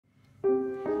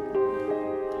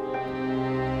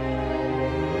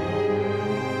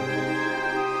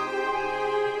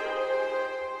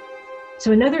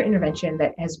So another intervention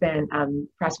that has been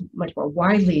perhaps much more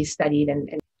widely studied and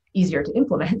easier to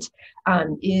implement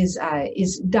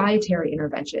is dietary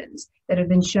interventions that have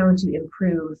been shown to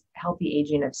improve healthy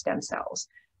aging of stem cells.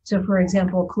 So for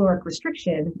example, caloric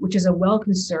restriction, which is a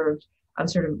well-conserved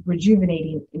sort of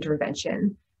rejuvenating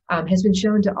intervention, has been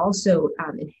shown to also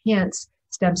enhance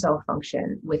stem cell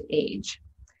function with age.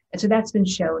 And so that's been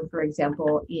shown, for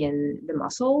example, in the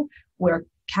muscle, where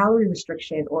calorie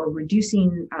restriction or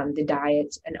reducing the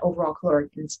diet and overall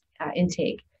caloric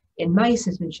intake in mice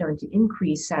has been shown to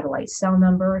increase satellite cell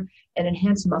number and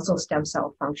enhance muscle stem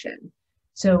cell function.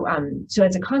 So, so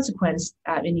as a consequence,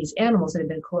 in these animals that have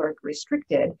been caloric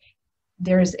restricted,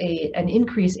 there's an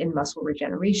increase in muscle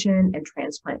regeneration and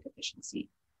transplant efficiency.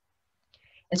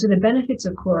 And so the benefits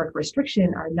of caloric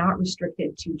restriction are not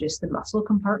restricted to just the muscle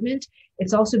compartment.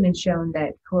 It's also been shown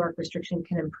that caloric restriction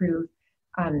can improve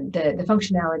the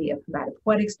functionality of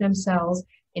hematopoietic stem cells,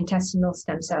 intestinal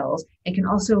stem cells, and can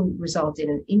also result in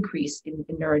an increase in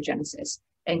neurogenesis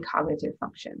and cognitive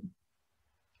function.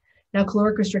 Now,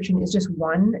 caloric restriction is just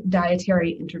one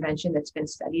dietary intervention that's been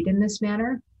studied in this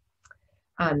manner.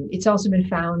 It's also been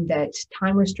found that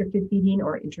time-restricted feeding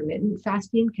or intermittent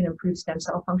fasting can improve stem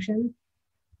cell function.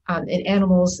 In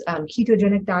animals,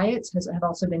 ketogenic diets have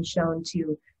also been shown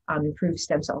to improve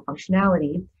stem cell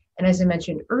functionality. And as I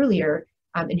mentioned earlier,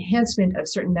 enhancement of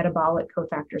certain metabolic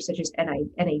cofactors such as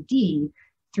NAD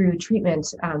through treatment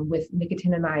with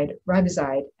nicotinamide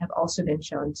riboside have also been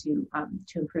shown to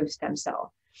improve stem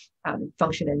cell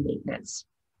function and maintenance.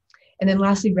 And then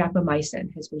lastly,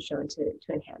 rapamycin has been shown to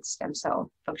enhance stem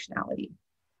cell functionality.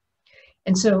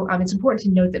 And so it's important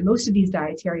to note that most of these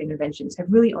dietary interventions have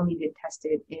really only been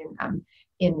tested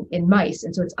in mice.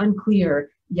 And so it's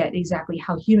unclear yet exactly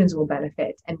how humans will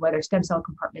benefit and whether stem cell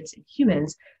compartments in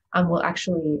humans will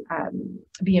actually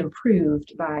be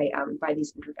improved by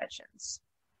these interventions.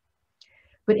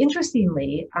 But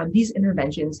interestingly, these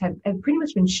interventions have pretty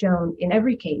much been shown in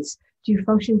every case to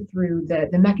function through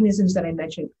the mechanisms that I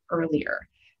mentioned earlier.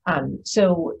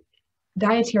 So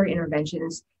dietary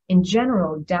interventions in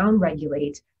general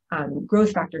downregulate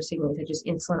growth factor signaling such as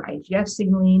insulin IGF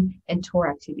signaling and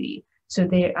TOR activity. So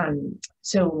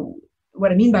so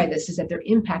what I mean by this is that they're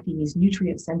impacting these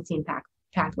nutrient sensing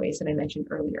pathways that I mentioned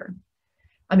earlier.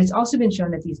 It's also been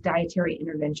shown that these dietary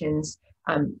interventions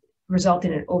result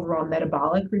in an overall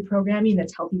metabolic reprogramming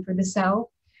that's healthy for the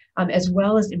cell, as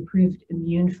well as improved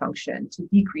immune function to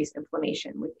decrease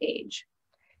inflammation with age.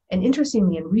 And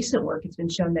interestingly, in recent work, it's been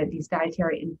shown that these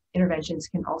dietary interventions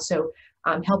can also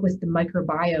help with the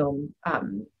microbiome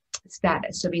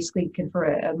status. So basically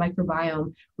confer a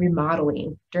microbiome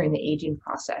remodeling during the aging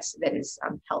process that is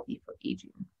healthy for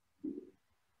aging.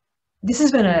 This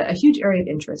has been a huge area of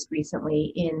interest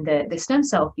recently in the stem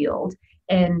cell field.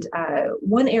 And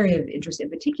one area of interest in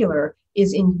particular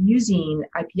is in using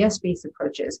iPS-based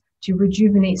approaches to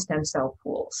rejuvenate stem cell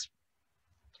pools.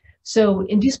 So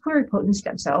induced pluripotent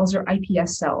stem cells, or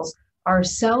iPS cells, are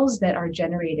cells that are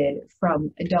generated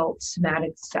from adult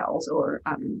somatic cells or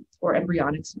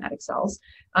embryonic somatic cells,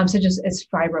 such as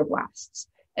fibroblasts.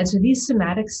 And so these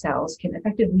somatic cells can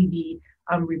effectively be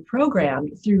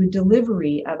reprogrammed through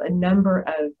delivery of a number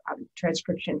of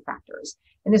transcription factors.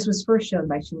 And this was first shown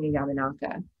by Shinya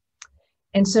Yamanaka.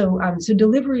 And so, so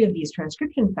delivery of these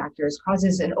transcription factors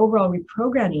causes an overall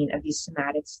reprogramming of these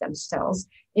somatic stem cells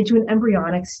into an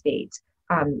embryonic state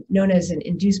known as an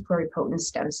induced pluripotent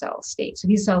stem cell state. So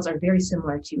these cells are very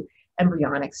similar to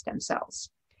embryonic stem cells.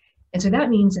 And so that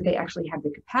means that they actually have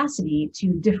the capacity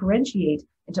to differentiate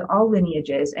into all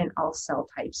lineages and all cell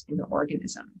types in the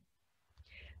organism.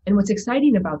 And what's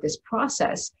exciting about this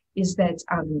process is that,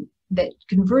 that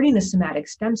converting the somatic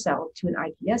stem cell to an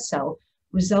iPS cell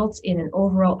results in an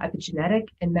overall epigenetic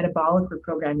and metabolic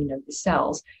reprogramming of the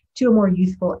cells to a more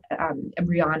youthful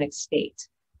embryonic state.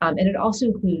 And it also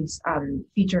includes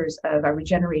features of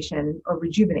regeneration or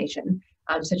rejuvenation,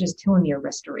 such as telomere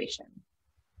restoration.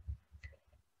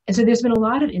 And so there's been a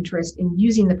lot of interest in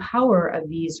using the power of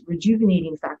these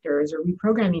rejuvenating factors or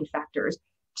reprogramming factors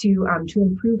to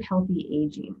improve healthy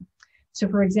aging. So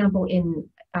for example, in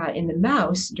the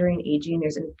mouse during aging,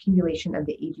 there's an accumulation of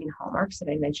the aging hallmarks that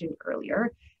I mentioned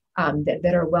earlier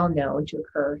that are well known to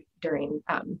occur during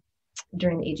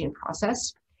the aging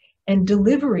process. And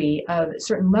delivery of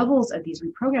certain levels of these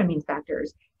reprogramming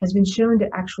factors has been shown to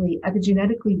actually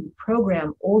epigenetically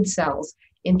reprogram old cells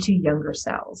into younger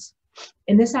cells.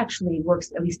 And this actually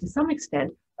works, at least to some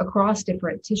extent, across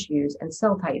different tissues and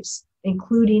cell types,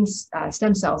 including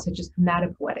stem cells such as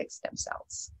hematopoietic stem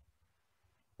cells.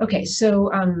 Okay,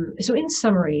 so in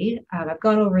summary, I've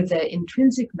gone over the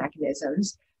intrinsic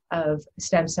mechanisms of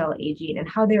stem cell aging and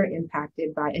how they're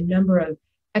impacted by a number of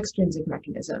extrinsic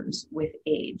mechanisms with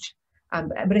age.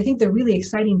 But I think the really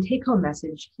exciting take-home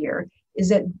message here is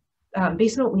that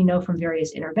based on what we know from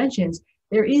various interventions,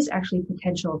 there is actually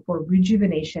potential for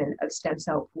rejuvenation of stem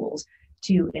cell pools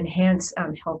to enhance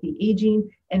healthy aging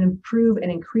and improve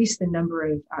and increase the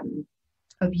number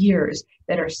of years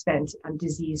that are spent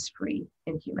disease-free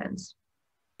in humans.